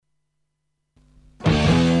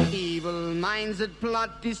Evil minds that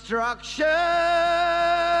plot destruction,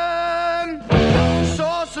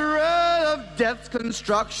 sorcerer of death's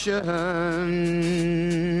construction.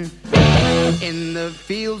 In the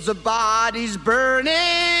fields of bodies burning,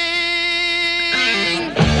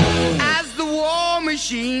 as the war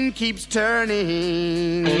machine keeps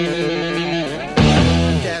turning.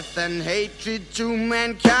 Death and hatred to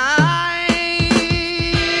mankind,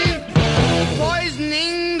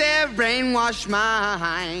 poisoning their brainwashed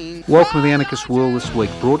mind. Welcome to the Anarchist World This Week,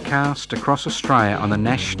 broadcast across Australia on the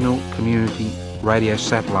National Community Radio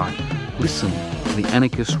Satellite. Listen to the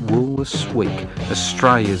Anarchist World This Week,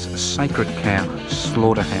 Australia's sacred cow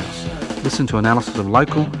slaughterhouse. Listen to analysis of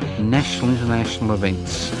local, national, international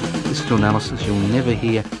events. Listen to analysis you'll never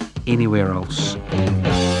hear anywhere else.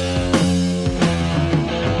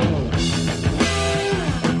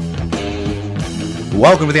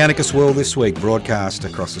 Welcome to the Anarchist World This Week, broadcast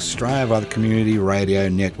across Australia by the Community Radio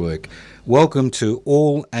Network. Welcome to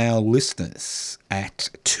all our listeners at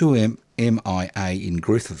 2MIA in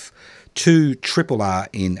Griffith, 2RRR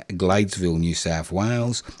in Gladesville, New South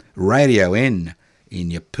Wales, Radio N in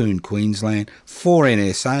Yeppoon, Queensland,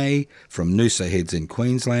 4NSA from Noosa Heads in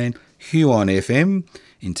Queensland, Huon FM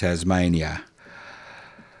in Tasmania,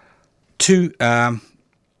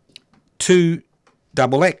 2XX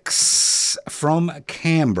from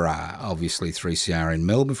Canberra, obviously 3CR in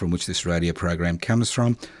Melbourne, from which this radio program comes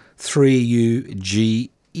from,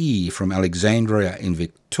 3UGE from Alexandria in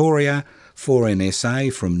Victoria,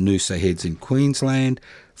 4NSA from Noosa Heads in Queensland,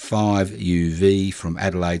 5UV from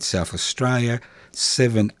Adelaide, South Australia,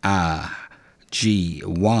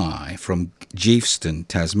 7RGY from Geefston,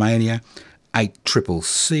 Tasmania,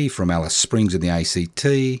 8CCC from Alice Springs in the ACT.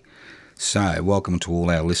 So, welcome to all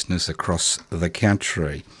our listeners across the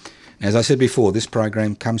country. As I said before, this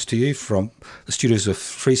program comes to you from the studios of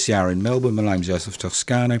 3CR in Melbourne. My name's Joseph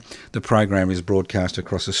Toscano. The program is broadcast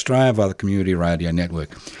across Australia via the Community Radio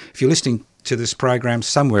Network. If you're listening to this program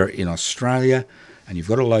somewhere in Australia and you've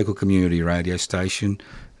got a local community radio station,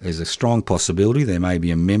 there's a strong possibility there may be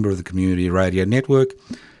a member of the Community Radio Network.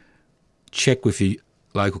 Check with your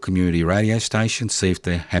local community radio station, see if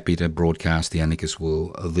they're happy to broadcast the Anarchist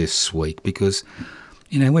World this week, because,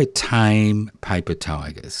 you know, we're tame paper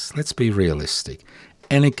tigers. Let's be realistic.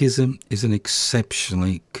 Anarchism is an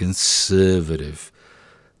exceptionally conservative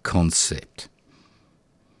concept.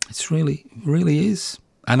 It really is.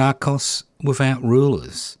 Anarchos without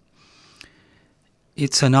rulers.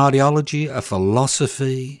 It's an ideology, a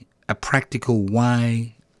philosophy, a practical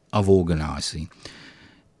way of organising.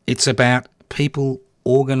 It's about people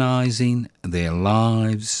organising their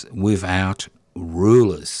lives without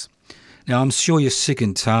rulers. Now, I'm sure you're sick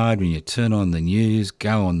and tired when you turn on the news,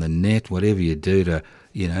 go on the net, whatever you do to,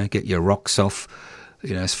 get your rocks off,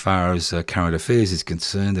 as far as current affairs is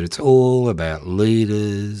concerned, that it's all about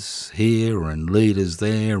leaders here and leaders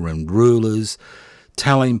there and rulers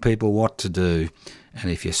telling people what to do. And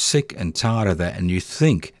if you're sick and tired of that and you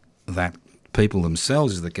think that people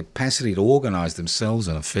themselves have the capacity to organise themselves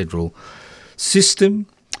in a federal system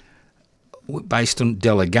based on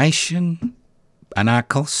delegation,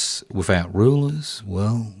 anarchos without rulers,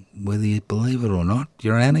 well, whether you believe it or not,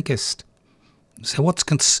 you're an anarchist. So what's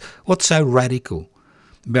so radical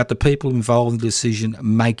about the people involved in the decision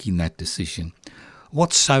making that decision?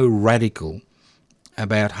 What's so radical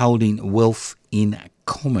about holding wealth in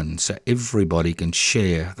common so everybody can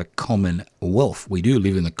share the common wealth? We do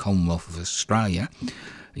live in the Commonwealth of Australia,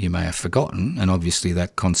 you may have forgotten, and obviously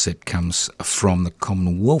that concept comes from the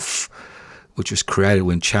Commonwealth, which was created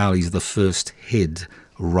when Charles I head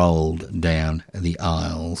rolled down the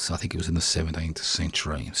aisles. I think it was in the 17th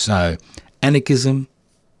century. So, anarchism,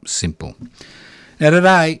 simple. Now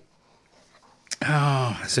today,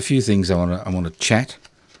 there's a few things I want to chat.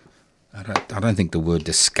 I don't think the word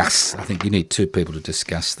discuss. I think you need two people to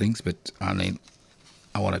discuss things, but I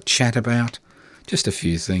want to chat about just a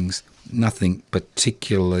few things. Nothing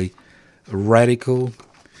particularly radical,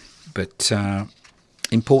 but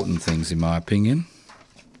important things in my opinion.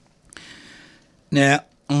 Now,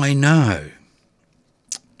 I know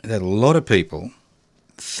that a lot of people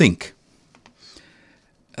think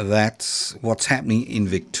that what's happening in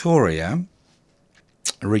Victoria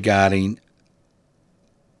regarding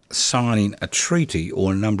signing a treaty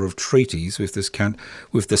or a number of treaties with this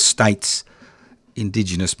with the state's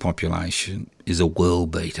Indigenous population is a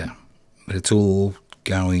world beater. But it's all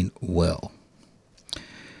going well.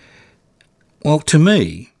 Well, to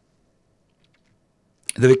me,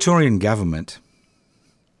 the Victorian government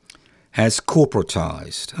has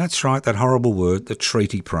corporatised, that's right, that horrible word, the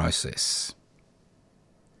treaty process.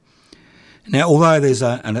 Now, although there's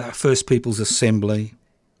a First Peoples Assembly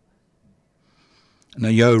and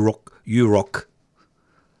the UROC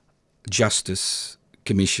Justice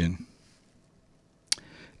Commission,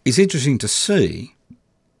 it's interesting to see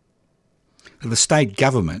that the state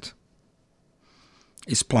government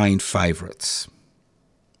is playing favourites.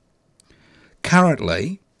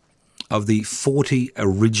 Currently, of the 40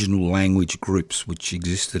 original language groups which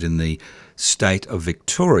existed in the state of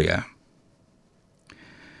Victoria,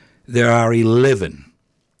 there are 11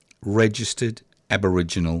 registered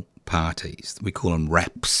Aboriginal parties. We call them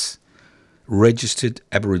RAPs, Registered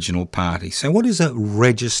Aboriginal Parties. So what is a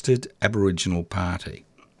registered Aboriginal party?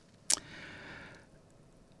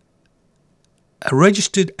 A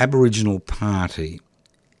registered Aboriginal party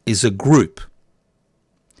is a group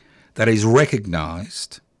that is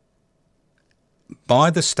recognised by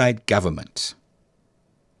the state government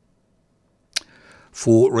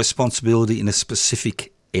for responsibility in a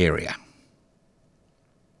specific area.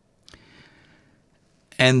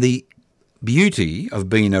 And the beauty of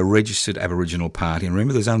being a registered Aboriginal party, and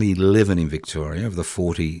remember there's only 11 in Victoria of the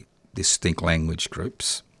 40 distinct language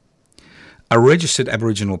groups, a registered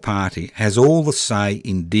Aboriginal party has all the say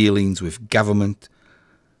in dealings with government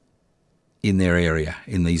in their area,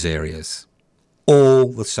 in these areas. All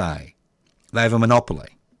the say. They have a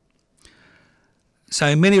monopoly. So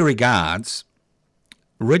in many regards,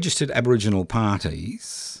 registered Aboriginal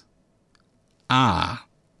parties are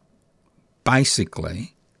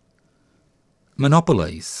basically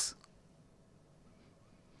monopolies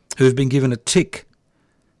who have been given a tick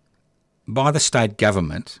by the state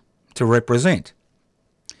government to represent.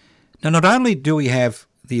 Now, not only do we have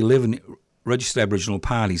the 11 registered Aboriginal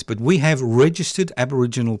parties, but we have registered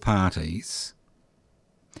Aboriginal parties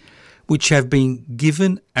which have been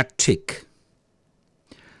given a tick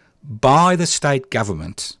by the state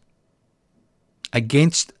government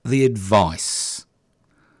against the advice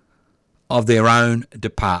of their own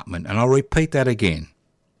department. And I'll repeat that again.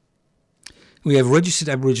 We have registered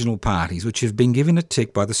Aboriginal parties which have been given a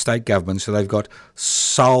tick by the state government, so they've got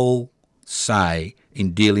sole say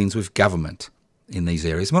in dealings with government in these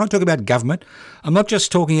areas. When I talk about government, I'm not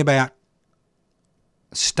just talking about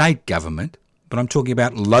state government, but I'm talking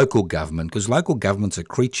about local government, because local governments are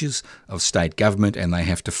creatures of state government and they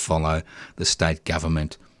have to follow the state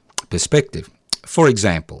government perspective. For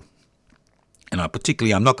example, and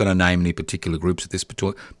I'm not going to name any particular groups at this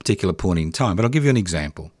particular point in time, but I'll give you an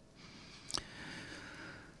example.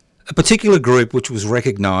 A particular group which was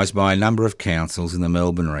recognised by a number of councils in the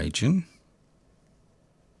Melbourne region,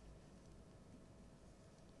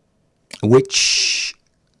 which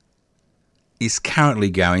is currently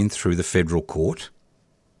going through the federal court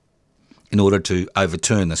in order to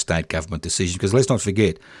overturn the state government decision, because let's not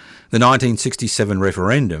forget, the 1967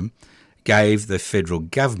 referendum gave the federal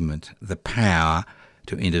government the power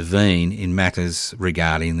to intervene in matters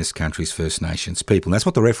regarding this country's First Nations people. And that's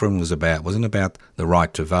what the referendum was about. It wasn't about the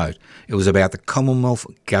right to vote. It was about the Commonwealth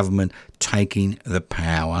government taking the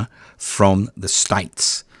power from the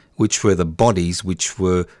states, which were the bodies which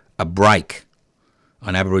were a brake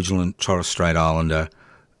on Aboriginal and Torres Strait Islander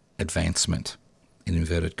advancement, in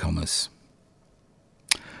inverted commas.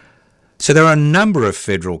 So there are a number of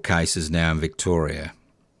federal cases now in Victoria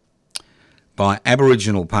by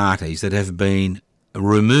Aboriginal parties that have been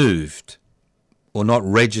removed or not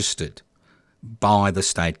registered by the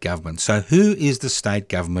state government. So who is the state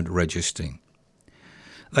government registering?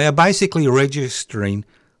 They are basically registering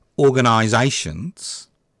organisations,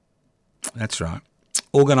 that's right,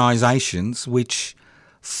 organisations which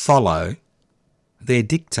follow their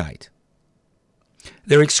dictate.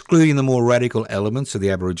 They're excluding the more radical elements of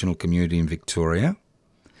the Aboriginal community in Victoria,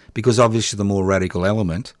 because obviously the more radical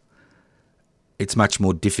element, it's much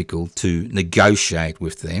more difficult to negotiate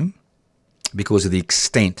with them because of the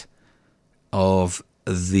extent of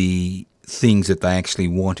the things that they actually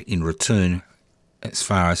want in return as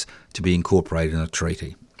far as to be incorporated in a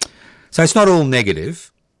treaty. So it's not all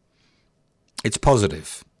negative, it's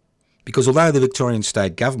positive. Because although the Victorian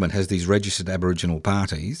state government has these registered Aboriginal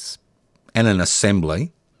parties and an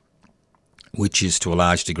assembly, which is to a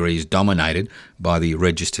large degree is dominated by the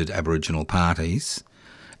registered Aboriginal parties,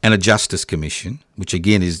 and a Justice Commission, which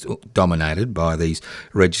again is dominated by these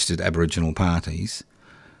registered Aboriginal parties,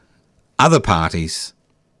 other parties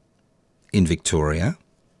in Victoria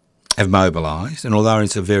have mobilised, and although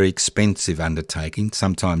it's a very expensive undertaking,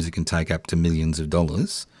 sometimes it can take up to millions of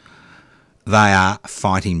dollars, they are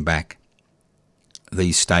fighting back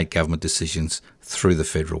these state government decisions through the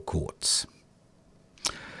federal courts.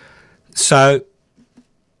 So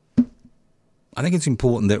I think it's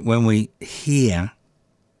important that when we hear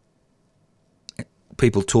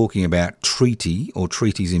people talking about treaty or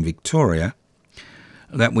treaties in Victoria,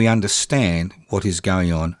 that we understand what is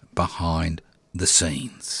going on behind the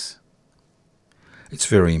scenes. It's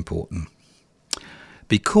very important.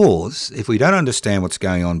 Because if we don't understand what's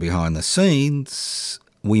going on behind the scenes,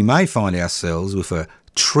 we may find ourselves with a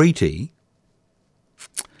treaty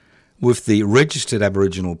with the registered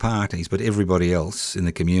Aboriginal parties, but everybody else in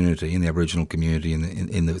the community, in the Aboriginal community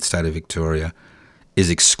in the state of Victoria, is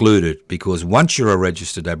excluded, because once you're a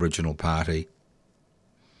registered Aboriginal party,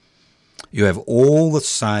 you have all the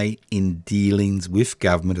say in dealings with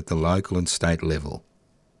government at the local and state level.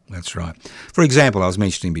 That's right. For example, I was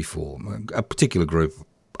mentioning before, a particular group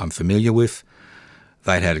I'm familiar with,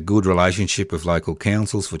 they'd had a good relationship with local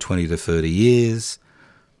councils for 20 to 30 years.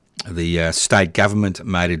 The state government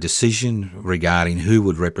made a decision regarding who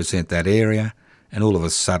would represent that area, and all of a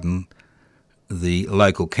sudden the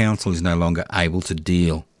local council is no longer able to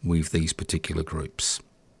deal with these particular groups.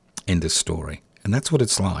 End of story. And that's what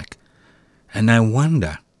it's like. And no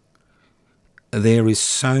wonder there is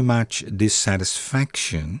so much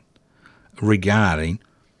dissatisfaction regarding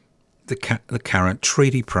the current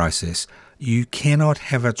treaty process. You cannot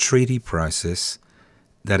have a treaty process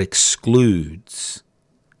that excludes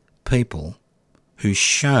people who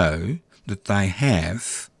show that they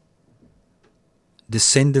have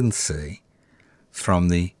descendancy from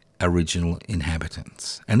the original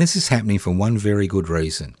inhabitants. And this is happening for one very good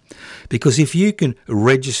reason. Because if you can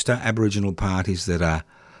register Aboriginal parties that are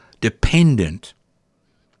dependent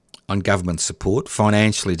on government support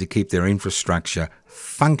financially to keep their infrastructure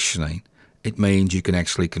functioning, it means you can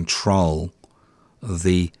actually control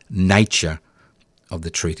the nature of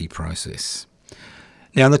the treaty process.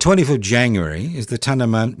 Now, on the 20th of January is the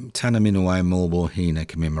Tanami Mulbohina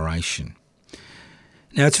commemoration.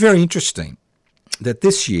 Now, it's very interesting that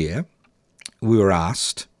this year we were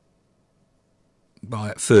asked by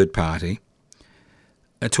a third party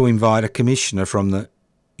to invite a commissioner from the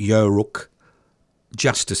Yoorrook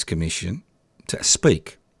Justice Commission to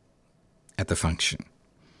speak at the function.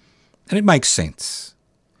 And it makes sense.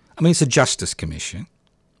 I mean, it's a Justice Commission.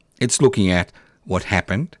 It's looking at what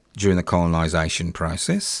happened during the colonisation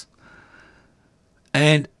process.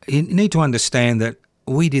 And you need to understand that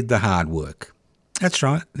we did the hard work. That's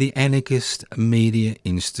right, the Anarchist Media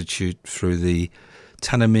Institute through the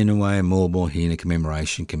Tanami Mulbohina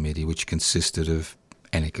Commemoration Committee, which consisted of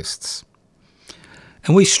anarchists.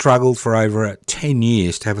 And we struggled for over 10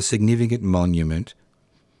 years to have a significant monument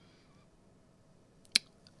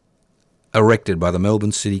erected by the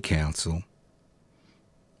Melbourne City Council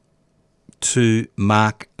to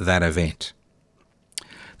mark that event.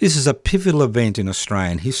 This is a pivotal event in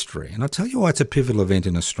Australian history, and I'll tell you why it's a pivotal event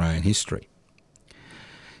in Australian history.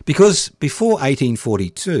 Because before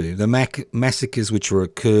 1842, the massacres which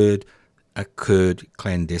occurred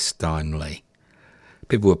clandestinely.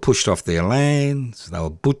 People were pushed off their lands, they were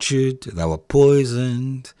butchered, they were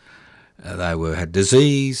poisoned, they had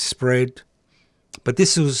disease spread. But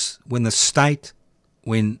this was when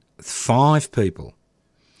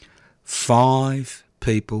five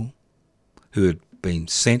people who had been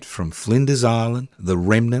sent from Flinders Island, the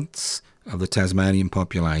remnants of the Tasmanian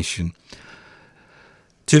population,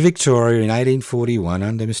 to Victoria in 1841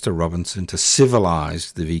 under Mr. Robinson to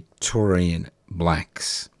civilise the Victorian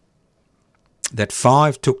blacks. That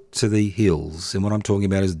five took to the hills, and what I'm talking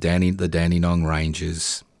about is the Dandenong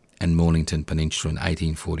Ranges and Mornington Peninsula in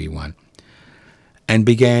 1841, and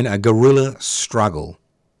began a guerrilla struggle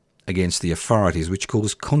against the authorities, which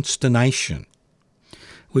caused consternation,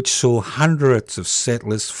 which saw hundreds of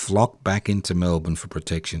settlers flock back into Melbourne for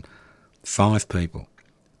protection. Five people: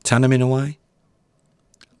 Tanami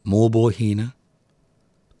Mulbohina,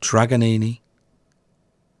 Truganini,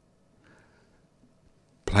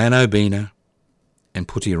 Planobina, and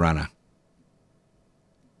Putirana.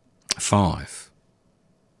 Five.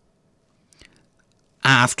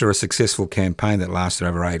 After a successful campaign that lasted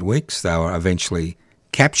over 8 weeks, they were eventually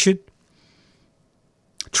captured,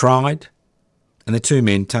 tried, and the two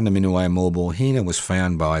men, Tanami Mulbohina, was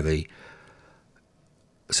found by the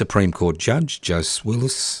Supreme Court judge, Judge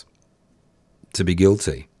Willis, to be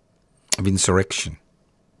guilty of insurrection,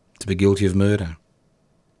 to be guilty of murder,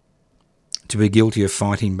 to be guilty of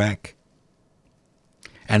fighting back.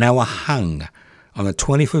 And they were hung on the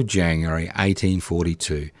 20th of January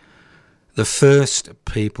 1842, the first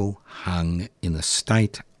people hung in the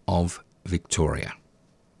state of Victoria.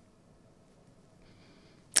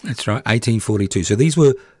 That's right, 1842. So these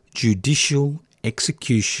were judicial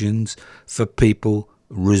executions for people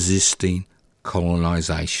resisting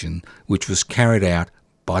colonisation, which was carried out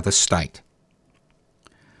by the state.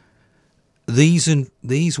 These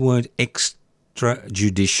weren't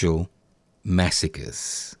extrajudicial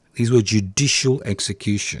massacres. These were judicial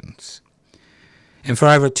executions. And for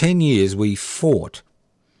over 10 years we fought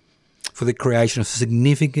for the creation of a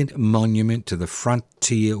significant monument to the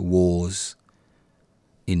frontier wars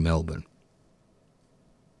in Melbourne.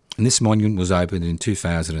 And this monument was opened in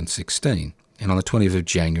 2016. And on the 20th of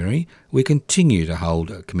January, we continue to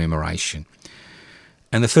hold a commemoration.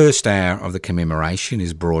 And the first hour of the commemoration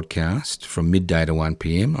is broadcast from midday to 1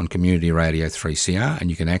 p.m. on Community Radio 3CR,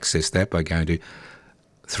 and you can access that by going to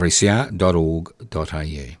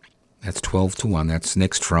 3cr.org.au. That's 12 to 1. That's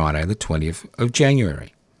next Friday, the 20th of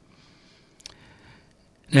January.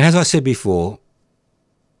 Now, as I said before,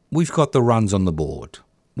 we've got the runs on the board.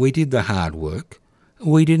 We did the hard work.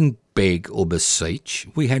 We didn't beg or beseech.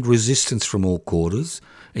 We had resistance from all quarters,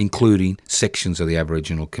 including sections of the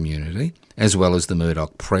Aboriginal community, as well as the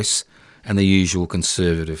Murdoch press and the usual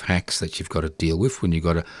conservative hacks that you've got to deal with when you've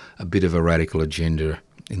got a bit of a radical agenda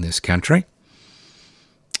in this country.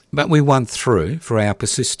 But we won through for our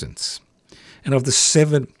persistence. And of the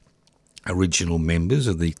 7 original members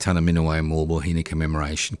of the Tunnerminnerwait Maulboyheenner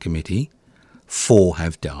Commemoration Committee, 4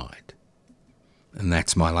 have died. And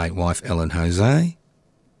that's my late wife Ellen Jose,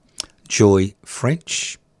 Joy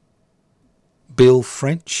French, Bill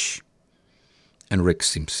French, and Rick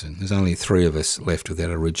Simpson. There's only 3 of us left of that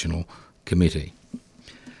original committee.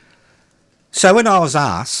 So when I was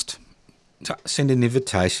asked to send an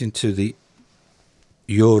invitation to the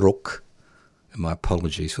Yoruk, and my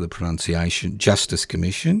apologies for the pronunciation, Justice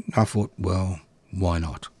Commission, I thought, well, why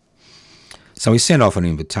not? So we sent off an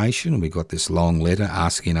invitation and we got this long letter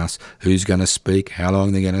asking us who's going to speak, how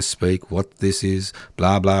long they're going to speak, what this is,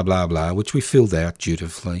 blah, blah, blah, blah, which we filled out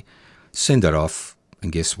dutifully, send it off,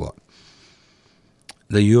 and guess what?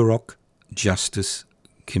 The Yoruk Justice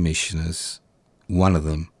Commissioners, one of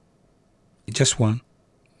them, just one,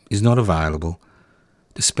 is not available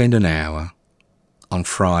to spend an hour on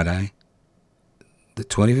Friday, the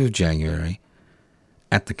 20th of January,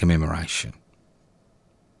 at the commemoration.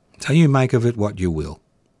 So you make of it what you will.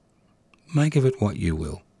 Make of it what you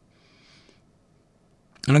will.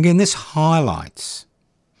 And again, this highlights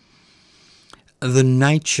the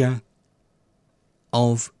nature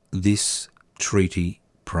of this treaty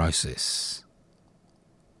process.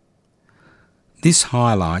 This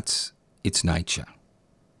highlights its nature.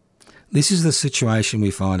 This is the situation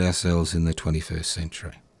we find ourselves in the 21st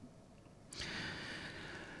century.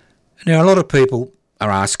 Now, a lot of people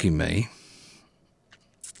are asking me,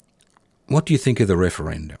 what do you think of the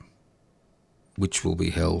referendum, which will be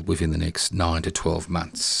held within the next 9 to 12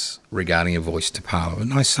 months regarding a voice to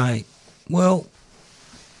Parliament? And I say, well,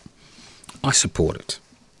 I support it.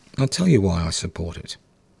 I'll tell you why I support it.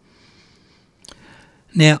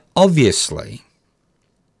 Now, obviously,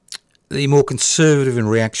 the more conservative and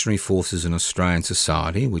reactionary forces in Australian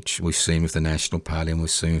society, which we've seen with the National Party and we've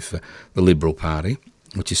seen with the Liberal Party,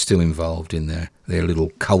 which is still involved in their little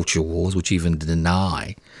culture wars, which even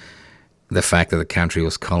deny the fact that the country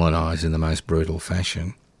was colonised in the most brutal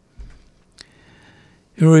fashion,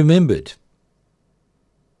 who remembered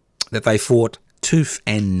that they fought tooth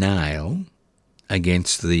and nail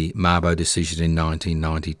against the Mabo decision in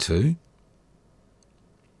 1992,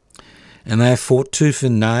 and they have fought tooth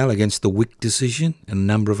and nail against the Wick decision and a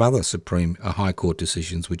number of other High Court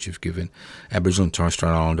decisions which have given Aboriginal and Torres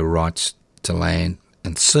Strait Islander rights to land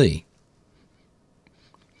and sea.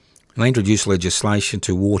 And they introduced legislation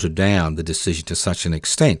to water down the decision to such an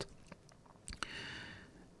extent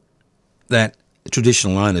that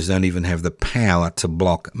traditional owners don't even have the power to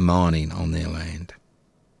block mining on their land.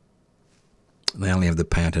 They only have the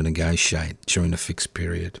power to negotiate during a fixed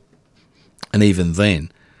period. And even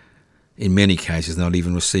then, in many cases, not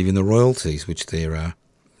even receiving the royalties which they're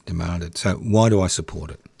demanded. So why do I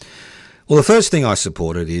support it? Well, the first thing I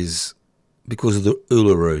support it is because of the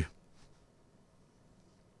Uluru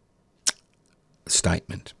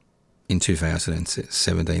statement in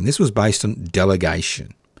 2017. This was based on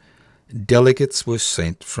delegation. Delegates were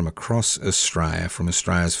sent from across Australia, from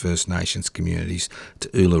Australia's First Nations communities to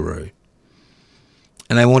Uluru.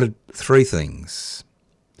 And they wanted 3 things.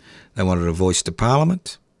 They wanted a voice to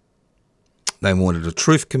Parliament, they wanted a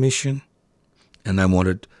Truth Commission, and they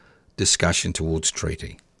wanted discussion towards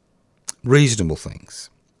treaty. Reasonable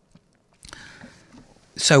things.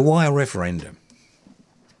 So why a referendum?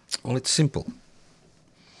 Well, it's simple.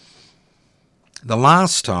 The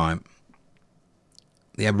last time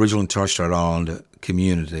the Aboriginal and Torres Strait Islander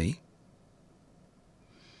community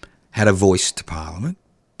had a voice to Parliament,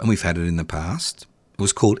 and we've had it in the past, it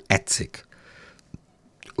was called ATSIC.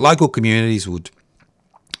 Local communities would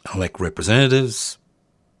elect representatives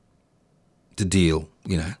to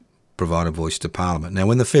provide a voice to Parliament. Now,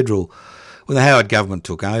 when the federal when the Howard government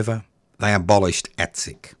took over, they abolished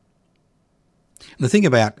ATSIC. And the thing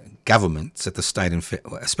about governments at the state and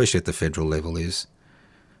especially at the federal level is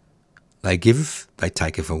they give, they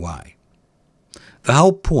taketh away. The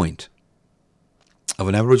whole point of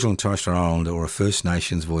an Aboriginal and Torres Strait Islander or a First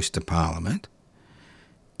Nations voice to Parliament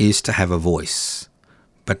is to have a voice,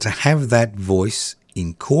 but to have that voice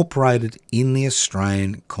incorporated in the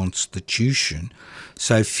Australian Constitution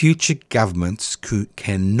so future governments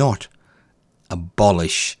cannot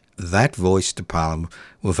abolish that voice to Parliament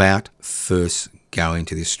without first going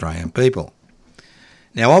to the Australian people.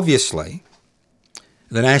 Now, obviously,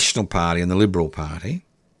 the National Party and the Liberal Party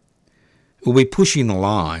will be pushing the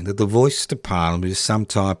line that the voice to Parliament is some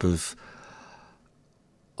type of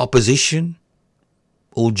opposition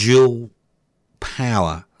or dual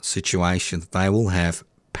power situation, that they will have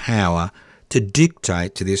power to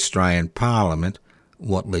dictate to the Australian Parliament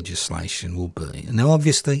what legislation will be. And now,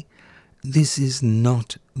 obviously, this is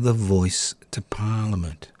not the voice to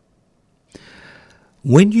Parliament.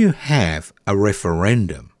 When you have a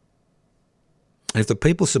referendum, and if the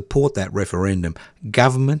people support that referendum,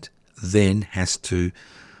 government then has to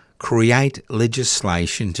create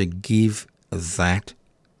legislation to give that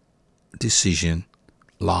decision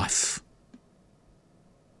life.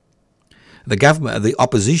 The government, the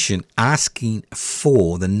opposition, asking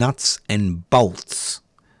for the nuts and bolts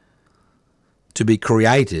to be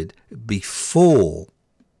created before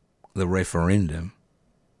the referendum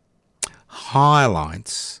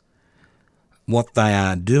highlights what they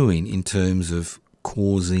are doing in terms of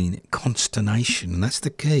causing consternation. And that's the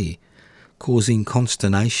key, causing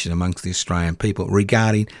consternation amongst the Australian people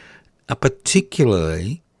regarding a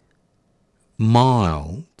particularly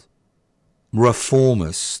mild,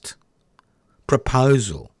 reformist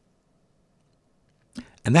proposal.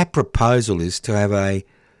 And that proposal is to have a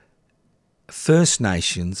First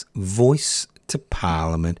Nations voice to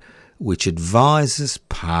Parliament which advises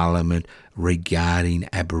Parliament regarding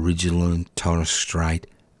Aboriginal and Torres Strait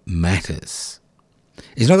matters.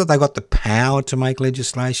 It's not that they've got the power to make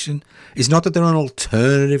legislation. It's not that they're an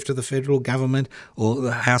alternative to the federal government or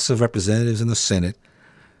the House of Representatives and the Senate.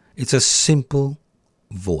 It's a simple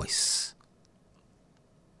voice.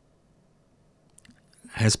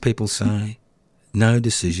 As people say, no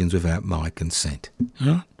decisions without my consent. All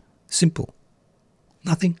right? Simple.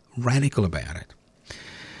 Nothing radical about it.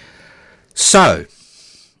 So,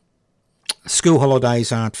 school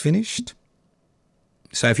holidays aren't finished.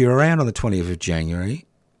 So if you're around on the 20th of January,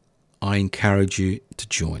 I encourage you to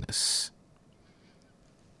join us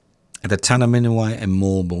at the Tunnerminnerwait and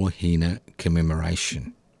Maulboyheenner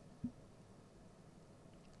commemoration.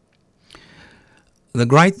 The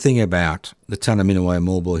great thing about the Tunnerminnerwait and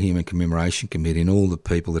Maulboyheenner Commemoration Committee and all the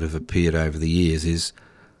people that have appeared over the years is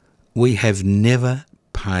we have never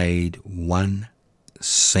paid 1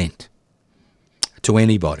 cent to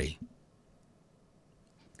anybody.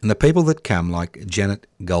 And the people that come, like Janet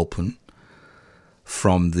Gulpin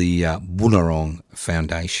from the Boonwurrung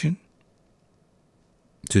Foundation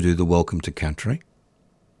to do the Welcome to Country,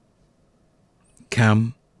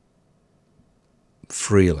 come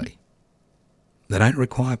freely. They don't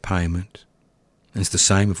require payment. And it's the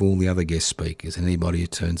same with all the other guest speakers, anybody who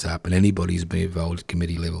turns up and anybody who's been involved at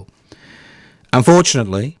committee level.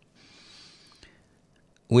 Unfortunately,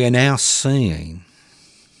 we are now seeing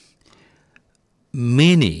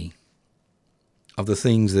many of the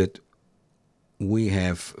things that we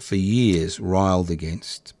have for years riled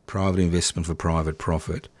against, private investment for private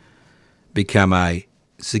profit, become a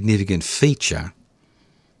significant feature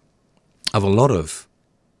of a lot of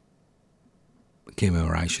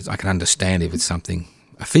commemorations. I can understand if it's something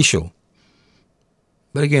official.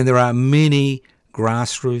 But again, there are many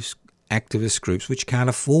grassroots activist groups which can't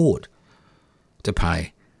afford to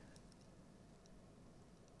pay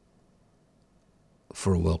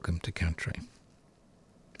for a Welcome to Country,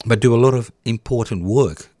 but do a lot of important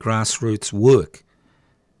work, grassroots work,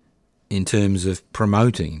 in terms of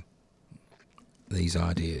promoting these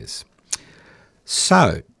ideas.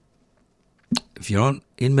 So, if you're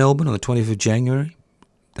in Melbourne on the 20th of January,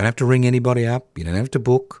 don't have to ring anybody up, you don't have to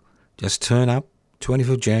book, just turn up, 20th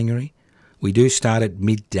of January. We do start at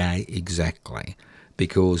midday exactly,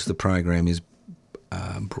 because the program is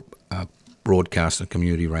broadcast on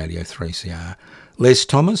Community Radio 3CR. Les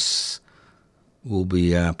Thomas will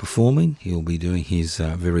be performing. He'll be doing his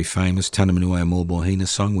very famous Tunnerminnerwait and Maulboyheenner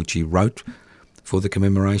song, which he wrote for the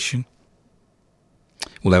commemoration.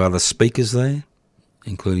 We'll have other speakers there,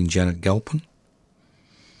 including Janet Gulpin,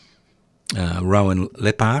 Rowan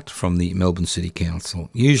Leppard from the Melbourne City Council.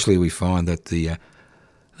 Usually we find that the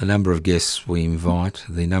the number of guests we invite,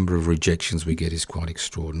 the number of rejections we get is quite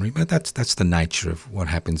extraordinary. But that's the nature of what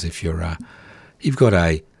happens if you've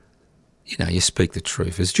got you speak the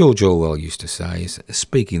truth. As George Orwell used to say,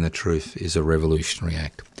 speaking the truth is a revolutionary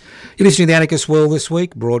act. You're listening to The Anarchist World This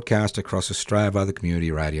Week, broadcast across Australia by the Community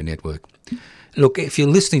Radio Network. Look, if you're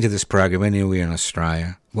listening to this program anywhere in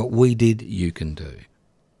Australia, what we did, you can do.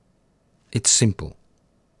 It's simple.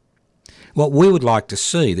 What we would like to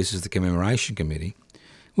see, this is the Commemoration Committee,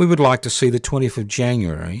 we would like to see the 20th of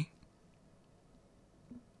January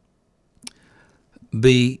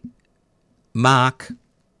be marked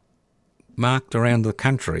around the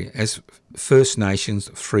country as First Nations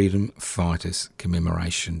Freedom Fighters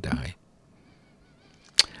Commemoration Day.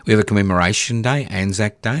 We have a commemoration day,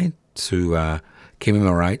 Anzac Day, to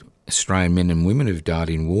commemorate Australian men and women who've died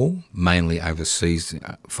in war, mainly overseas,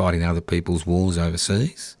 fighting other people's wars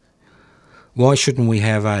overseas. Why shouldn't we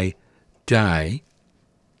have a day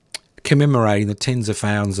commemorating the tens of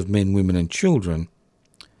thousands of men, women and children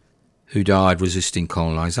who died resisting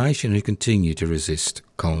colonisation, who continue to resist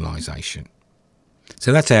colonisation?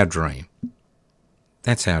 So that's our dream.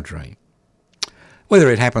 That's our dream. Whether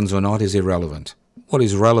it happens or not is irrelevant. What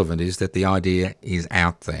is relevant is that the idea is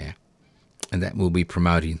out there and that we'll be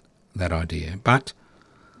promoting that idea. But,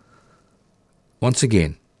 once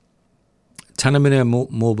again, Tanamina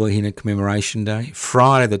Mulbohina Commemoration Day,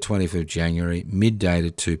 Friday the 20th of January, midday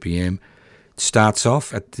to 2 p.m. It starts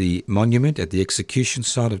off at the monument, at the execution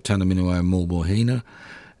site of Tanamina Mulbohina,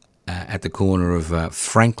 at the corner of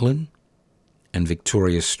Franklin and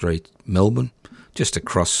Victoria Street, Melbourne, just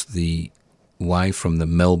across the way from the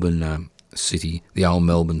Melbourne City, the old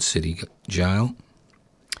Melbourne City Jail.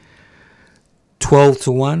 12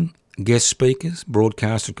 to 1, guest speakers,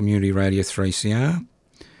 broadcaster Community Radio 3CR.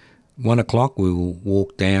 1 o'clock we will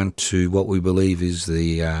walk down to what we believe is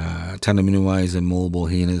the Tanaminuways and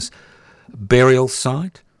Mulbohina's burial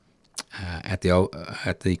site at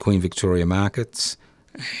the Queen Victoria Markets,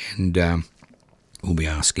 and we'll be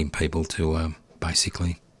asking people to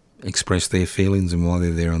basically express their feelings and why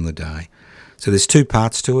they're there on the day. So there's two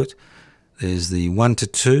parts to it. There's the 1 to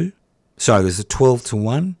 2, there's the 12 to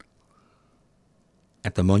 1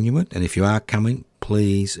 at the monument, and if you are coming,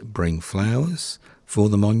 please bring flowers for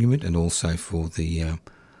the monument and also for the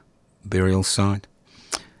burial site,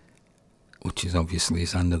 which is obviously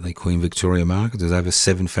under the Queen Victoria Market. There's over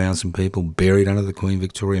 7,000 people buried under the Queen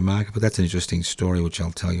Victoria Market, but that's an interesting story which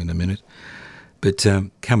I'll tell you in a minute. But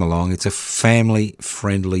come along, it's a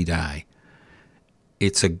family-friendly day.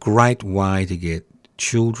 It's a great way to get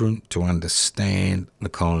children to understand the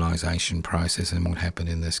colonisation process and what happened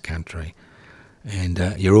in this country. And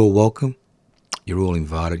you're all welcome. You're all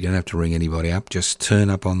invited. You don't have to ring anybody up. Just turn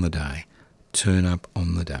up on the day. Turn up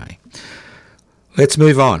on the day. Let's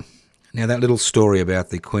move on. Now, that little story about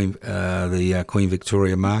the Queen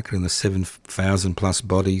Victoria Market and the 7,000 plus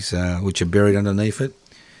bodies which are buried underneath it.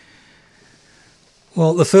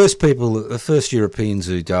 Well, the first Europeans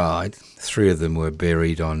who died, 3 of them were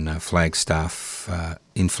buried on Flagstaff,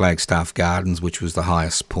 in Flagstaff Gardens, which was the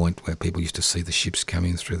highest point where people used to see the ships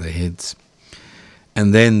coming through their heads.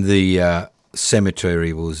 And then the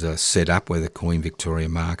cemetery was set up where the Queen Victoria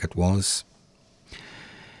Market was,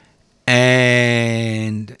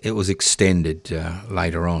 and it was extended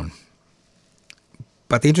later on.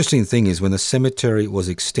 But the interesting thing is, when the cemetery was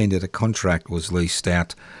extended, a contract was leased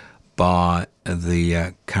out by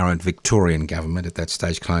the current Victorian government, at that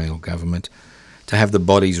stage colonial government, to have the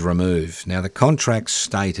bodies removed. Now, the contract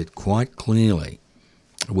stated quite clearly,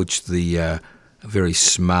 which the very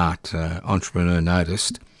smart entrepreneur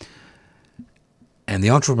noticed, and the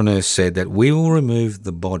entrepreneur said that we will remove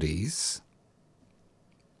the bodies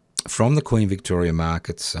from the Queen Victoria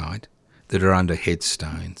Market site that are under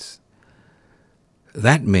headstones.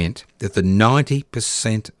 That meant that the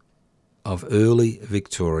 90% of early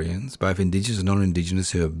Victorians, both Indigenous and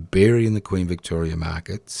non-Indigenous, who are buried in the Queen Victoria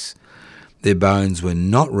Markets, their bones were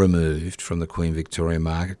not removed from the Queen Victoria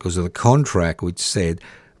Market because of the contract which said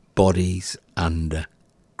bodies under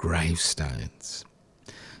gravestones.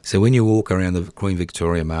 So when you walk around the Queen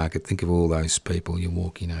Victoria Market, think of all those people you're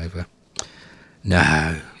walking over.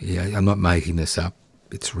 No, I'm not making this up.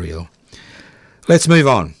 It's real. Let's move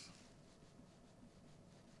on.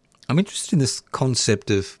 I'm interested in this concept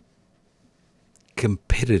of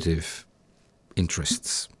competitive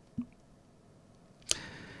interests.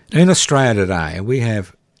 Now, in Australia today, we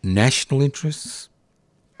have national interests,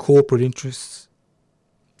 corporate interests,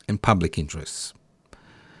 and public interests.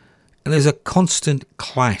 And there's a constant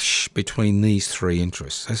clash between these 3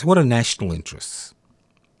 interests. So what are national interests?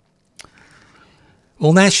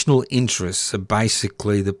 Well, national interests are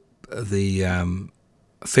basically the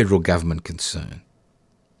federal government concern,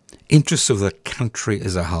 interests of the country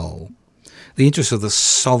as a whole, the interests of the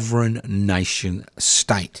sovereign nation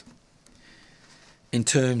state in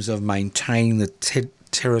terms of maintaining the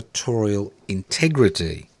territorial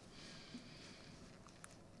integrity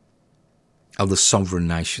of the sovereign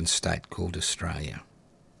nation state called Australia.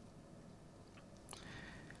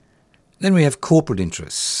 Then we have corporate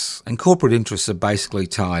interests, and corporate interests are basically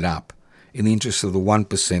tied up in the interests of the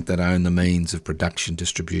 1% that own the means of production,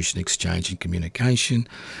 distribution, exchange and communication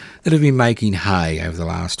that have been making hay over the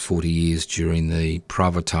last 40 years during the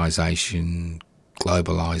privatisation,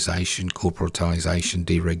 globalisation, corporatisation,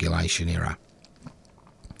 deregulation era.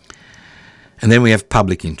 And then we have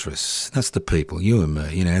public interests. That's the people, you and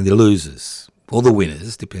me, the losers, or the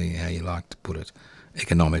winners, depending on how you like to put it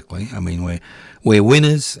economically. I mean, we're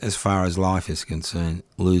winners as far as life is concerned,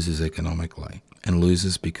 losers economically, and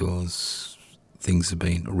losers because things have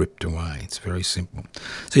been ripped away. It's very simple.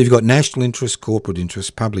 So you've got national interests, corporate interests,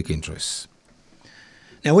 public interests.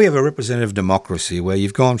 Now, we have a representative democracy where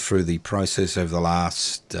you've gone through the process over the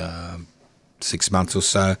last 6 months or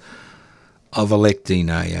so of electing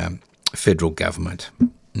a federal government.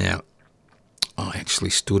 Now, I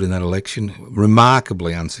actually stood in that election,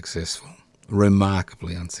 remarkably unsuccessful,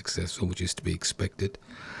 which is to be expected.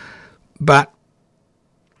 But,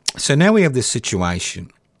 so now we have this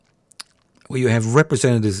situation where you have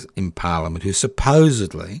representatives in Parliament who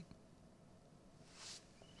supposedly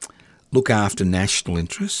look after national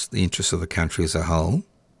interests, the interests of the country as a whole,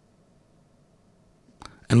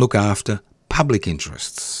 and look after public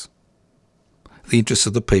interests, the interests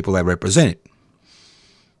of the people they represent.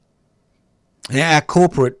 Now, our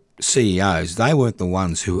corporate CEOs, they weren't the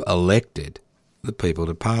ones who elected the people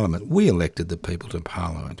to Parliament. We elected the people to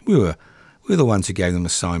Parliament. We were the ones who gave them a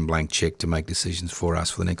signed blank cheque to make decisions for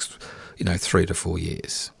us for the next, 3 to 4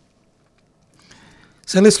 years.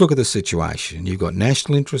 So let's look at the situation. You've got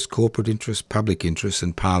national interests, corporate interests, public interests,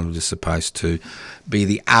 and Parliament is supposed to be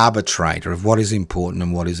the arbitrator of what is important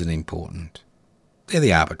and what isn't important. They're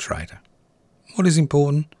the arbitrator. What is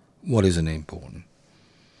important? What isn't important?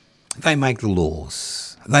 They make the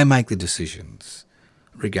laws. They make the decisions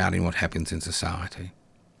regarding what happens in society.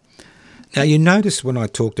 Now, you notice when I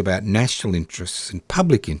talked about national interests and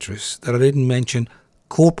public interests that I didn't mention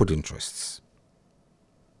corporate interests.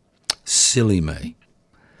 Silly me.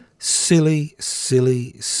 Silly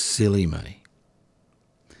me.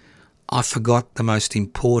 I forgot the most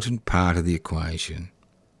important part of the equation.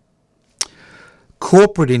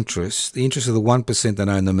 Corporate interests, the interests of the 1% that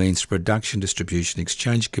own the means of production, distribution,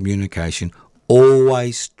 exchange, communication,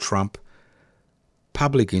 always trump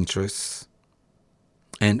public interests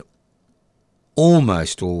and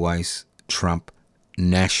almost always trump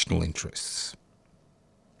national interests.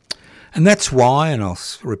 And that's why, and I'll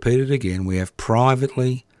repeat it again, we have private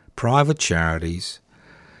charities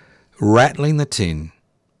rattling the tin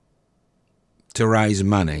to raise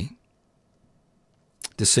money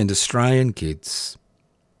to send Australian kids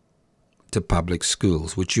to public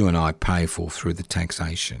schools, which you and I pay for through the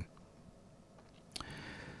taxation.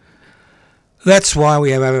 That's why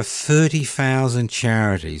we have over 30,000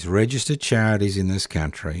 charities, registered charities in this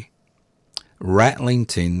country, rattling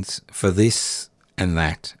tins for this and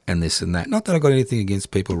that and this and that. Not that I've got anything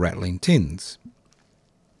against people rattling tins.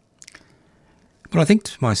 But I think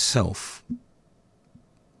to myself,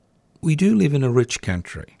 we do live in a rich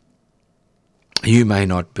country. You may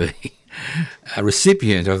not be a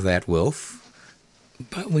recipient of that wealth,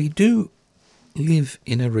 but we do live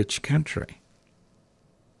in a rich country.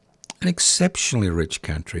 An exceptionally rich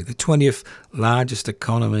country, the 20th largest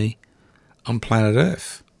economy on planet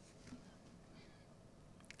Earth.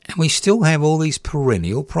 And we still have all these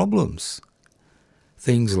perennial problems.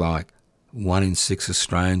 Things like 1 in 6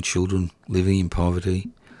 Australian children living in poverty,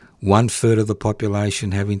 1/3 of the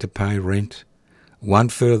population having to pay rent,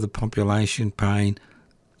 1/3 of the population paying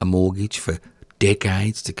a mortgage for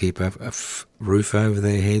decades to keep a roof over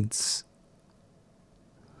their heads.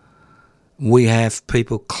 We have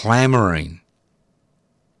people clamouring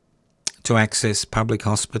to access public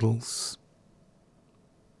hospitals.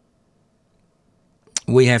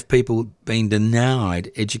 We have people being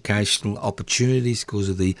denied educational opportunities because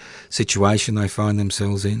of the situation they find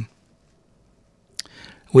themselves in.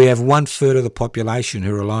 We have 1/3 of the population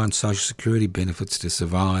who rely on social security benefits to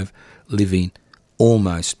survive, living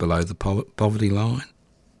almost below the poverty line,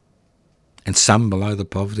 and some below the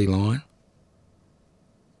poverty line.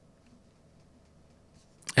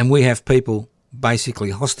 And we have people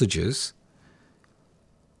basically hostages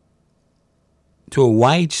to a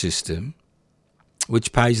wage system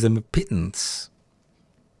which pays them a pittance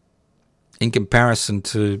in comparison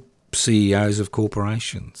to CEOs of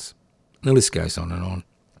corporations. The list goes on and on.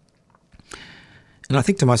 And I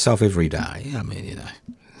think to myself every day, I mean,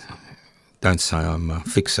 don't say I'm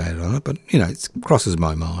fixated on it, but, it crosses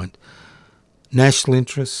my mind. National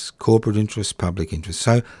interests, corporate interests, public interests.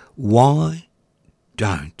 So why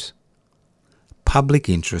don't public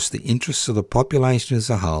interests, the interests of the population as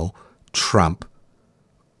a whole, trump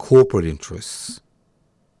corporate interests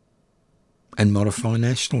and modify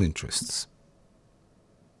national interests?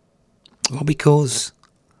 Well, because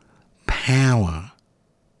power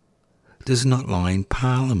does not lie in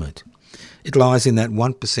Parliament. It lies in that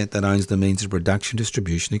 1% that owns the means of production,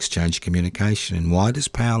 distribution, exchange, communication. And why does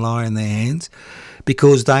power lie in their hands?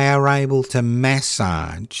 Because they are able to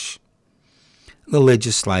massage the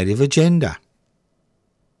legislative agenda.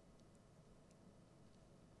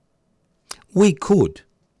 We could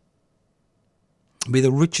be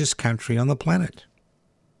the richest country on the planet.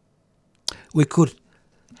 We could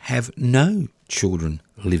have no children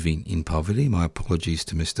living in poverty. My apologies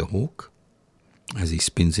to Mr. Hawke as he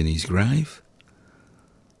spins in his grave.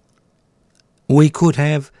 We could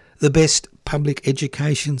have the best public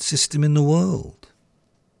education system in the world,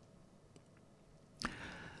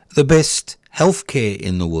 the best healthcare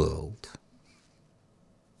in the world,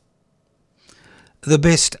 the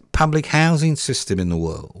best public housing system in the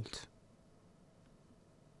world.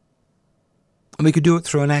 And we could do it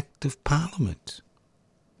through an act of Parliament.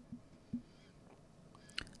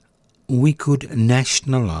 We could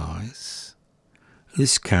nationalise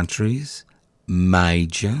this country's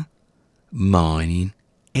major mining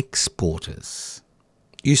exporters.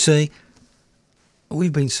 You see,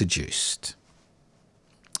 we've been seduced.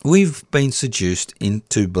 We've been seduced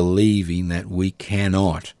into believing that we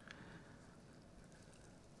cannot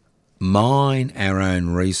mine our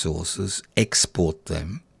own resources, export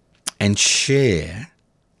them, and share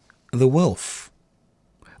the wealth.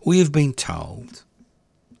 We have been told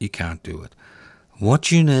you can't do it. What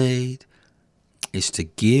you need is to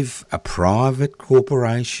give a private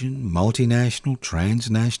corporation, multinational,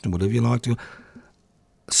 transnational, whatever you like to,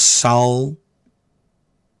 sole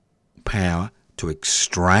power to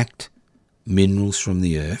extract minerals from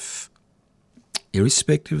the earth,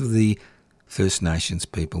 irrespective of the First Nations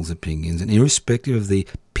people's opinions and irrespective of the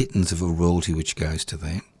pittance of a royalty which goes to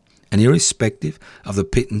them, and irrespective of the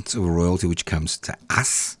pittance of a royalty which comes to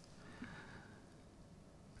us,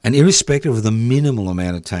 and irrespective of the minimal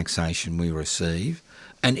amount of taxation we receive,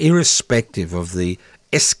 and irrespective of the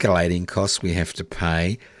escalating costs we have to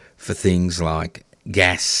pay for things like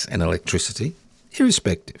gas and electricity,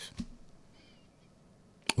 irrespective,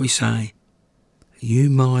 we say, you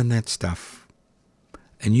mine that stuff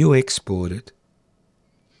and you export it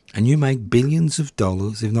and you make billions of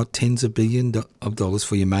dollars, if not tens of billions of dollars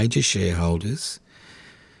for your major shareholders,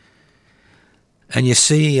 and your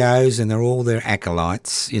CEOs and all their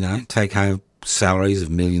acolytes, take home salaries of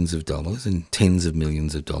millions of dollars and tens of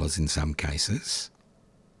millions of dollars in some cases.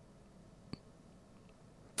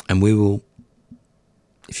 And we will,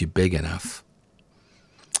 if you're big enough,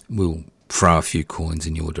 we'll throw a few coins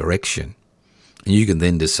in your direction. And you can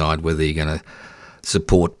then decide whether you're going to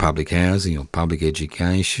support public housing or public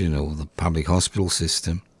education or the public hospital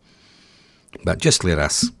system. But just let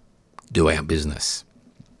us do our business.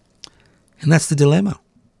 And that's the dilemma.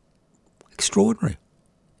 Extraordinary.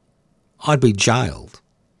 I'd be jailed.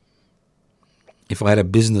 If I had a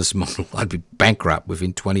business model, I'd be bankrupt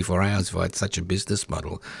within 24 hours if I had such a business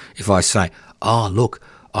model. If I say, oh, look,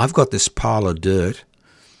 I've got this pile of dirt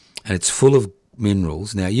and it's full of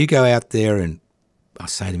minerals. Now, you go out there and, I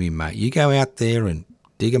say to me, mate, you go out there and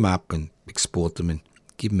dig them up and export them and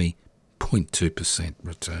give me 0.2%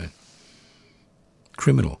 return.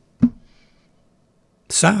 Criminal.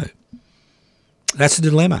 So, that's a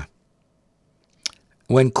dilemma.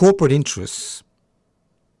 When corporate interests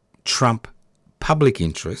trump public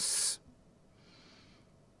interests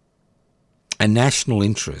and national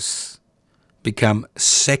interests become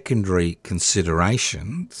secondary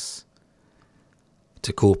considerations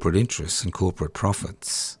to corporate interests and corporate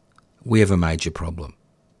profits, we have a major problem,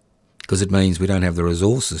 because it means we don't have the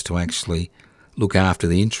resources to actually look after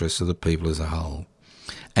the interests of the people as a whole.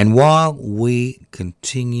 And while we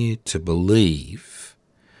continue to believe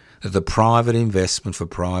that the private investment for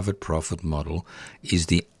private profit model is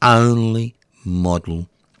the only model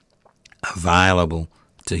available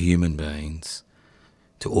to human beings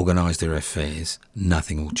to organise their affairs,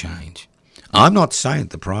 nothing will change. I'm not saying that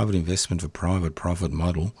the private investment for private profit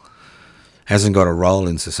model hasn't got a role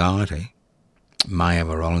in society. It may have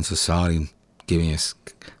a role in society in giving us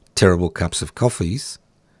terrible cups of coffees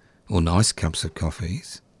or nice cups of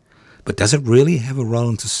coffees. But does it really have a role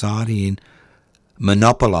in society in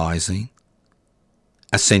monopolising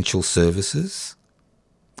essential services.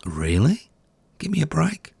 Really? Give me a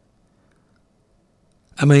break.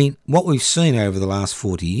 I mean, what we've seen over the last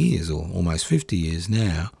 40 years, or almost 50 years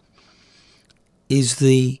now, is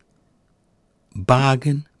the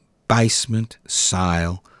bargain basement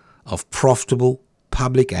sale of profitable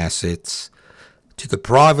public assets to the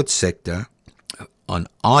private sector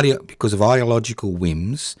because of ideological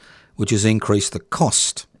whims, which has increased the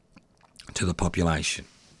cost to the population.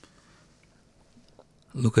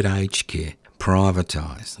 Look at aged care,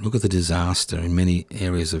 privatised. Look at the disaster in many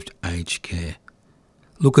areas of aged care.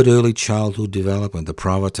 Look at early childhood development, the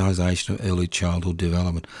privatisation of early childhood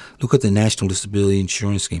development. Look at the National Disability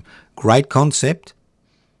Insurance Scheme. Great concept,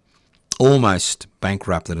 almost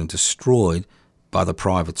bankrupted and destroyed by the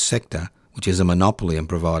private sector, which is a monopoly on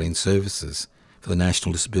providing services for the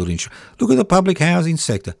National Disability Insurance. Look at the public housing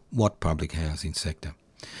sector. What public housing sector?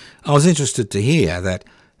 I was interested to hear that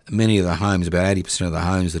many of the homes, about 80% of the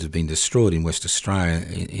homes that have been destroyed in West Australia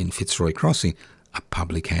in Fitzroy Crossing, are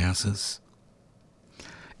public houses.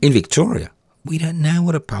 In Victoria, we don't know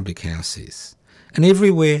what a public house is. And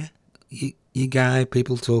everywhere you go,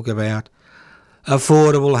 people talk about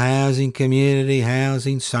affordable housing, community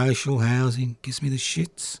housing, social housing. Gives me the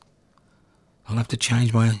shits. I'll have to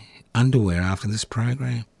change my underwear after this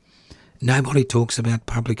program. Nobody talks about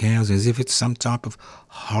public housing as if it's some type of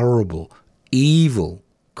horrible, evil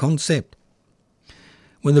concept.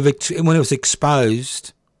 When it was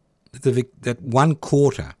exposed that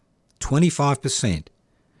 1/4, 25%,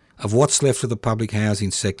 of what's left of the public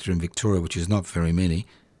housing sector in Victoria, which is not very many,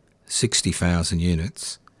 60,000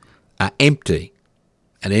 units, are empty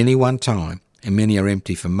at any one time, and many are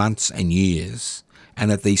empty for months and years,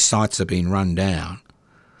 and that these sites are being run down.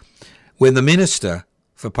 When the Minister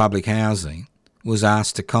for Public Housing was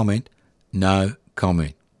asked to comment, no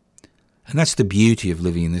comment. And that's the beauty of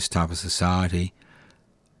living in this type of society.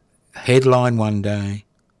 Headline one day,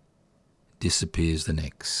 disappears the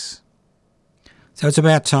next. So it's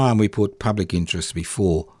about time we put public interest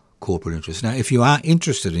before corporate interest. Now, if you are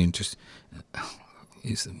interested in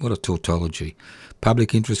what a tautology.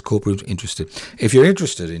 Public interest, corporate interested. If you're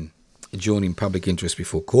interested in joining public interest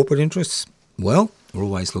before corporate interests, well, we're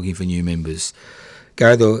always looking for new members.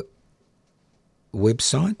 Go to the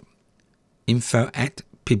website,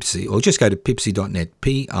 info@pibci, or just go to pibci.net,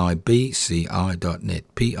 pibci.net,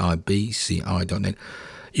 pibci.net.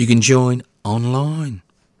 You can join online.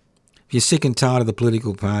 If you're sick and tired of the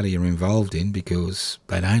political party you're involved in because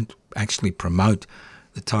they don't actually promote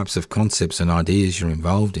the types of concepts and ideas you're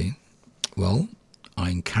involved in, well, I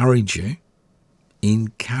encourage you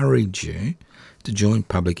to join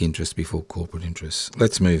public interest before corporate interests.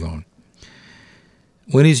 Let's move on.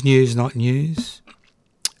 When is news not news?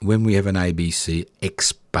 When we have an ABC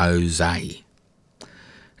expose.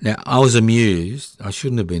 Now, I was amused. I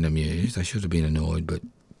shouldn't have been amused. I should have been annoyed, but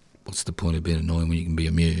what's the point of being annoyed when you can be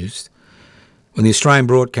amused? When the Australian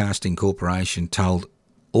Broadcasting Corporation told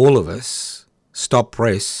all of us, stop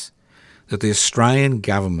press, that the Australian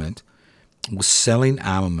government was selling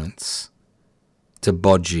armaments to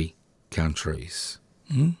bodgy countries.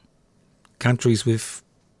 Countries with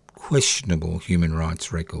questionable human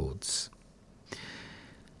rights records.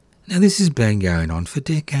 Now, this has been going on for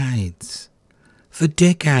decades. For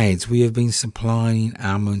decades, we have been supplying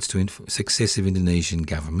armaments to successive Indonesian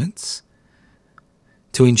governments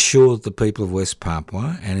to ensure that the people of West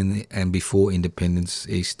Papua and before independence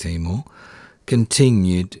East Timor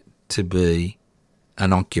continued to be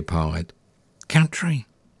an occupied country.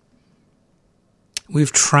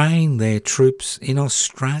 We've trained their troops in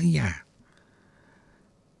Australia.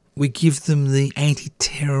 We give them the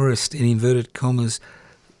anti-terrorist, in inverted commas,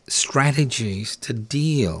 strategies to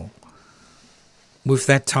deal with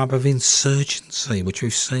that type of insurgency, which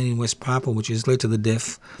we've seen in West Papua, which has led to the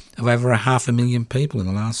death of over 500,000 people in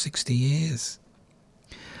the last 60 years.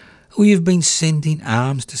 We have been sending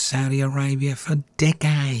arms to Saudi Arabia for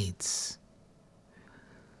decades.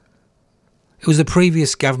 It was the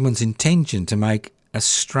previous government's intention to make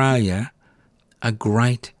Australia a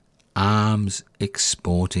great arms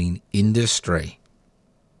exporting industry.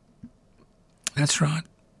 That's right.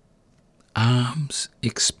 Arms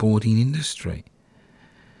exporting industry.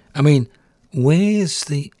 I mean, where's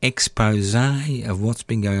the expose of what's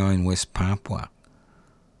been going on in West Papua?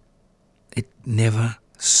 It never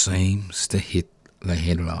seems to hit the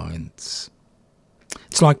headlines.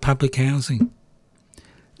 It's like public housing.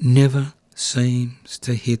 Never seems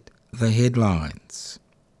to hit the headlines.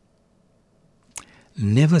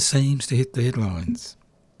 Never seems to hit the headlines.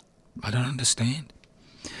 I don't understand.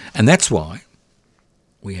 And that's why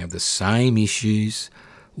we have the same issues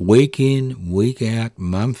week in, week out,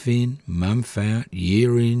 month in, month out,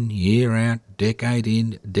 year in, year out, decade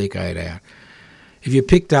in, decade out. If you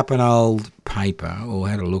picked up an old paper or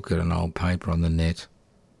had a look at an old paper on the net,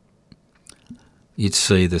 you'd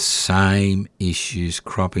see the same issues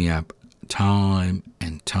cropping up time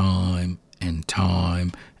and time and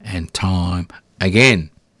time and time again.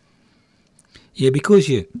 Yeah, because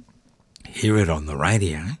you hear it on the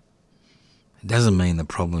radio, it doesn't mean the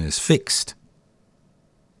problem is fixed.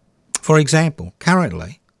 For example,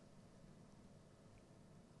 currently,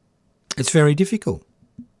 it's very difficult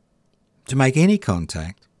to make any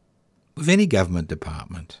contact with any government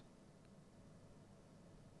department.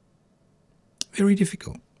 Very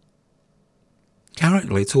difficult.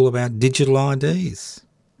 Currently, it's all about digital IDs.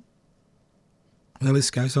 The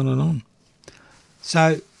list goes on and on.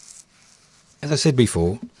 So, as I said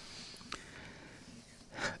before,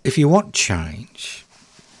 if you want change,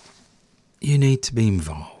 you need to be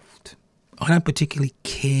involved. I don't particularly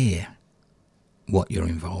care what you're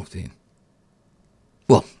involved in.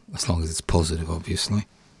 Well, as long as it's positive, obviously.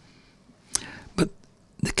 But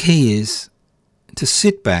the key is to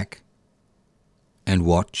sit back and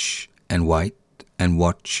watch and wait and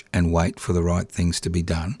watch and wait for the right things to be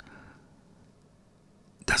done.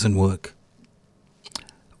 Doesn't work.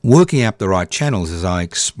 Working up the right channels, as I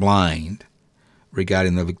explained,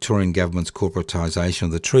 regarding the Victorian government's corporatisation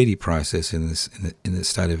of the treaty process in the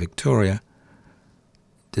state of Victoria,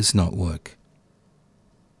 does not work.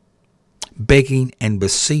 Begging and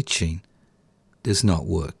beseeching does not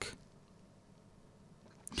work.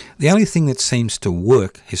 The only thing that seems to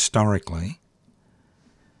work historically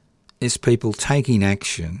is people taking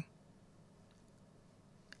action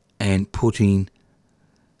and putting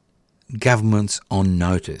governments on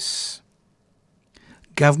notice.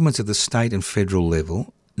 Governments at the state and federal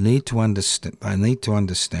level need to understand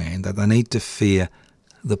that they need to fear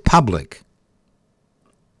the public,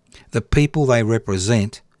 the people they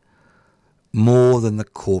represent, more than the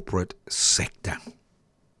corporate sector.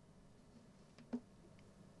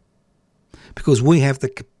 Because we have the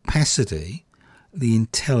capacity, the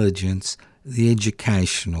intelligence, the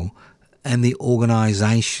educational and the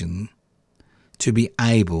organisation to be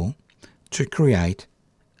able to create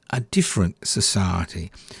a different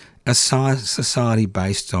society, a society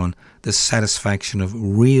based on the satisfaction of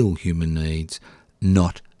real human needs,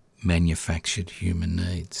 not manufactured human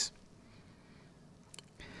needs.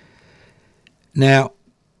 Now,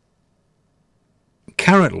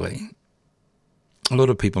 currently, a lot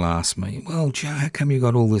of people ask me, well, Joe, how come you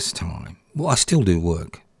got all this time? Well, I still do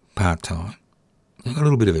work part-time. I've got a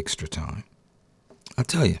little bit of extra time. I'll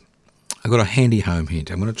tell you, I've got a handy home hint.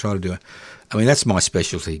 I'm going to try to do that's my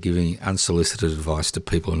specialty, giving unsolicited advice to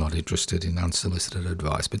people who are not interested in unsolicited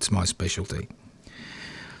advice, but it's my specialty.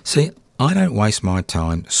 See, I don't waste my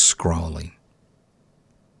time scrolling.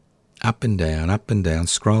 Up and down,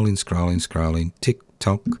 scrolling,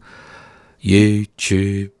 TikTok,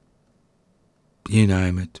 YouTube, you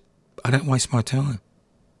name it. I don't waste my time.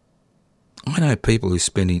 I know people who are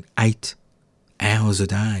spending 8 hours a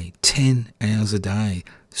day, 10 hours a day,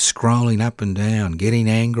 scrolling up and down, getting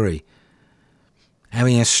angry,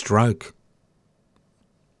 having a stroke,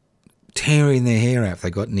 tearing their hair out if they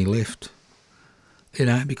got any left.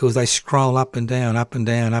 Because they scroll up and down,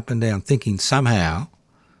 thinking somehow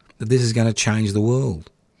that this is going to change the world,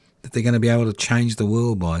 that they're going to be able to change the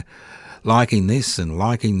world by liking this and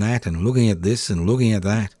liking that and looking at this and looking at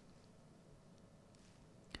that.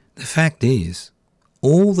 The fact is,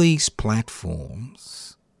 all these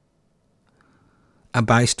platforms are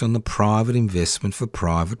based on the private investment for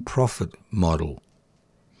private profit model.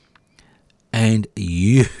 And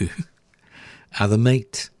you are the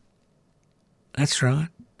meat. That's right.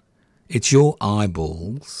 It's your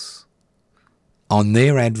eyeballs on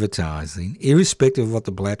their advertising, irrespective of what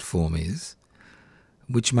the platform is,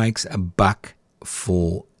 which makes a buck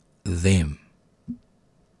for them.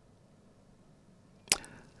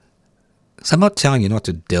 So I'm not telling you not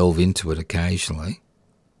to delve into it occasionally,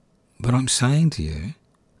 but I'm saying to you,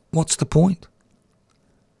 what's the point?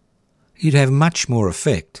 You'd have much more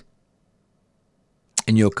effect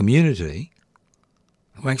in your community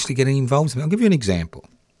who are actually getting involved. I'll give you an example.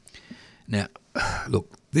 Now, look,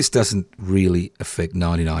 this doesn't really affect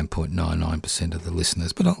 99.99% of the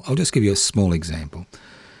listeners, but I'll just give you a small example.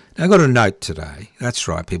 Now, I got a note today. That's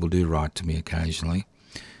right, people do write to me occasionally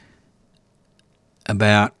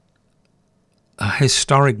about a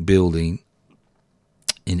historic building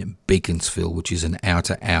in Beaconsfield, which is an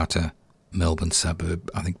outer Melbourne suburb,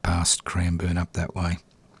 I think past Cranbourne up that way.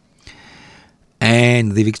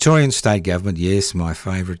 And the Victorian state government, yes, my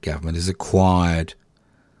favourite government, has acquired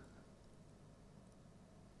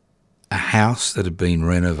a house that had been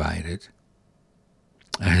renovated,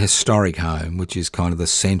 a historic home, which is kind of the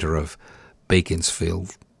centre of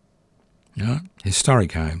Beaconsfield,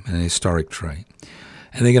 historic home and a historic tree.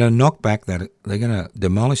 And they're going to knock back they're going to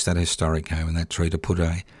demolish that historic home and that tree to put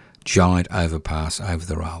a giant overpass over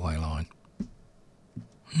the railway line.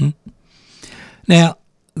 Now,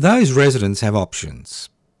 those residents have options.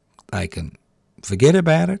 They can forget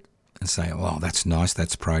about it and say, well, that's nice,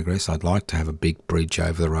 that's progress. I'd like to have a big bridge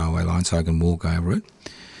over the railway line so I can walk over it.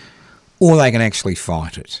 Or they can actually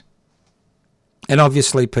fight it. And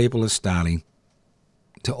obviously people are starting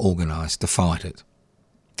to organise to fight it.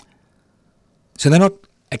 So they're not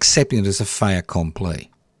accepting it as a fait accompli.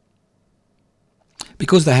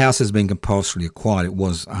 Because the house has been compulsorily acquired, it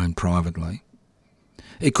was owned privately.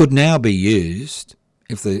 It could now be used,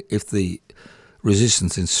 if the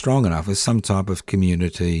resistance is strong enough, as some type of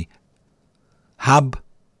community hub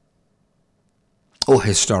or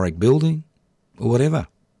historic building or whatever.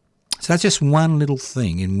 So that's just one little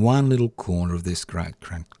thing in one little corner of this great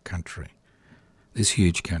country, this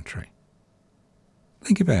huge country.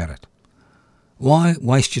 Think about it. Why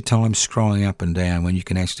waste your time scrolling up and down when you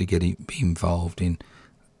can actually be involved in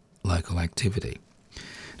local activity?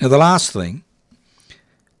 Now, the last thing,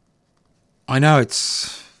 I know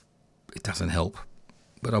it doesn't help,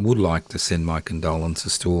 but I would like to send my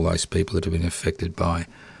condolences to all those people that have been affected by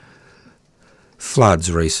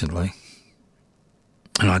floods recently.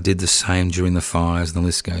 And I did the same during the fires, and the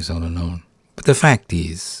list goes on and on. But the fact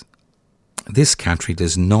is, this country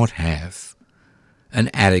does not have an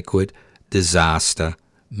adequate disaster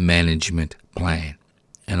management plan.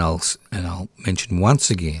 And I'll mention once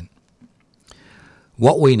again,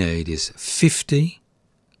 what we need is 50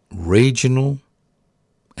 regional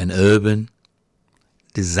and urban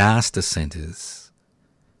disaster centres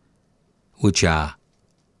which are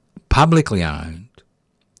publicly owned,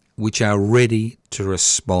 which are ready to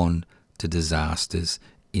respond to disasters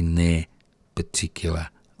in their particular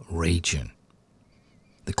region.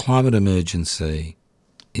 The climate emergency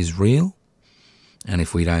is real, and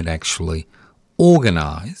if we don't actually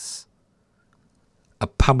organise a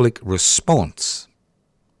public response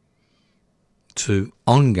to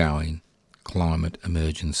ongoing climate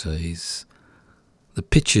emergencies, the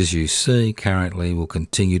pictures you see currently will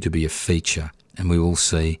continue to be a feature, and we will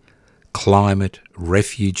see climate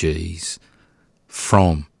refugees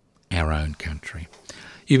from our own country.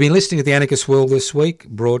 You've been listening to The Anarchist World this week,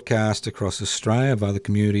 broadcast across Australia via the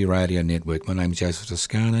Community Radio Network. My name is Joseph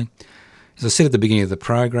Toscano. As I said at the beginning of the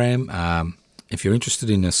program, if you're interested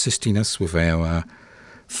in assisting us with our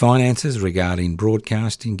finances regarding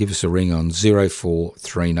broadcasting, give us a ring on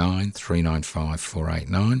 0439 395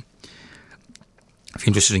 489. If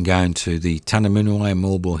you're interested in going to the Tunnerminnerwait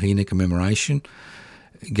Maulboyheenner commemoration,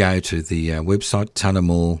 go to the website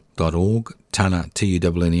tunnermall.org, Tunner,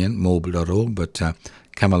 T-U-N-N-E-N, maulboy.org, but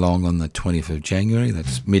come along on the 20th of January,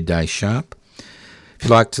 that's midday sharp. If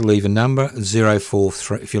you'd like to leave a number,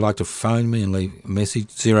 if you'd like to phone me and leave a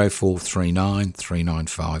message, 0439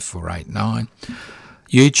 395 489.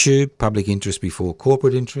 YouTube, public interest before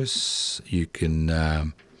corporate interests. You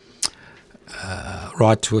can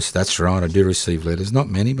write to us. That's right, I do receive letters. Not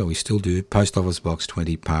many, but we still do. Post Office Box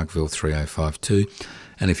 20, Parkville 3052.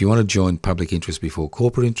 And if you want to join public interest before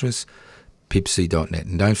corporate interests, pipsy.net.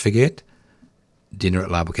 And don't forget, dinner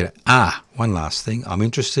at La Boqueta. One last thing. I'm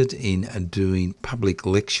interested in doing public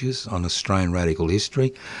lectures on Australian radical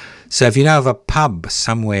history. So if you know of a pub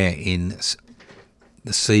somewhere in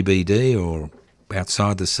the CBD or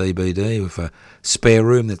outside the CBD with a spare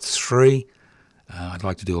room that's free, I'd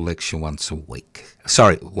like to do a lecture once a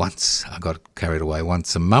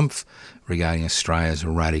month regarding Australia's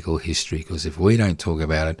radical history, because if we don't talk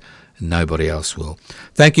about it, nobody else will.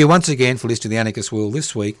 Thank you once again for listening to The Anarchist World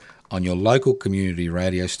this week on your local community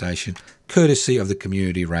radio station, courtesy of the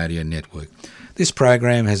Community Radio Network. This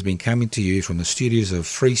program has been coming to you from the studios of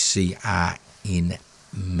 3CR in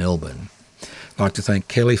Melbourne. I'd like to thank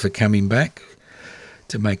Kelly for coming back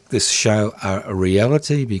to make this show a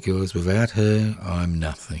reality, because without her, I'm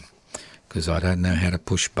nothing, because I don't know how to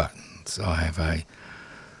push buttons.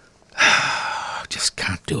 Just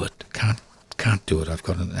can't do it. Can't do it. I've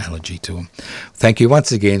got an allergy to them. Thank you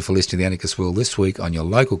once again for listening to The Anarchist World this week on your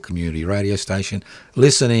local community radio station.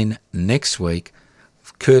 Listen in next week,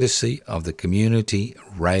 courtesy of the Community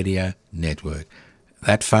Radio Network.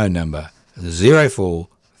 That phone number,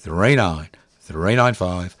 0439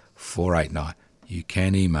 395 489. You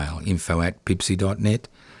can email info@pipsy.net,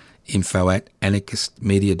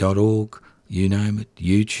 info@anarchistmedia.org, you name it,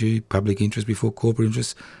 YouTube, public interest before corporate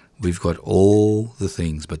interest. We've got all the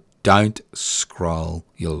things, but don't scroll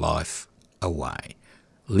your life away.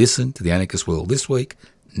 Listen to the Anarchist World this week,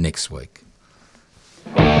 next week.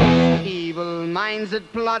 Evil minds that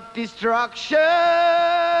plot destruction,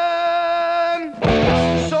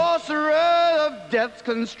 sorcerer of death's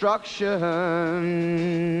construction.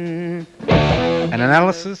 An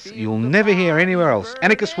analysis you'll never hear anywhere else.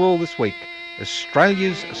 Anarchist World this week.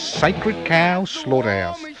 Australia's sacred cow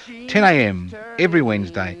slaughterhouse. 10 a.m. every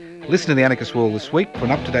Wednesday. Listen to the Anarchist World this week for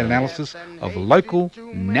an up-to-date analysis of local,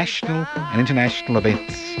 national and international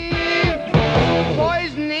events.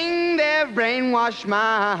 Poisoning their brainwashed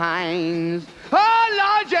minds.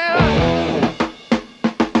 Oh, Lord, yeah.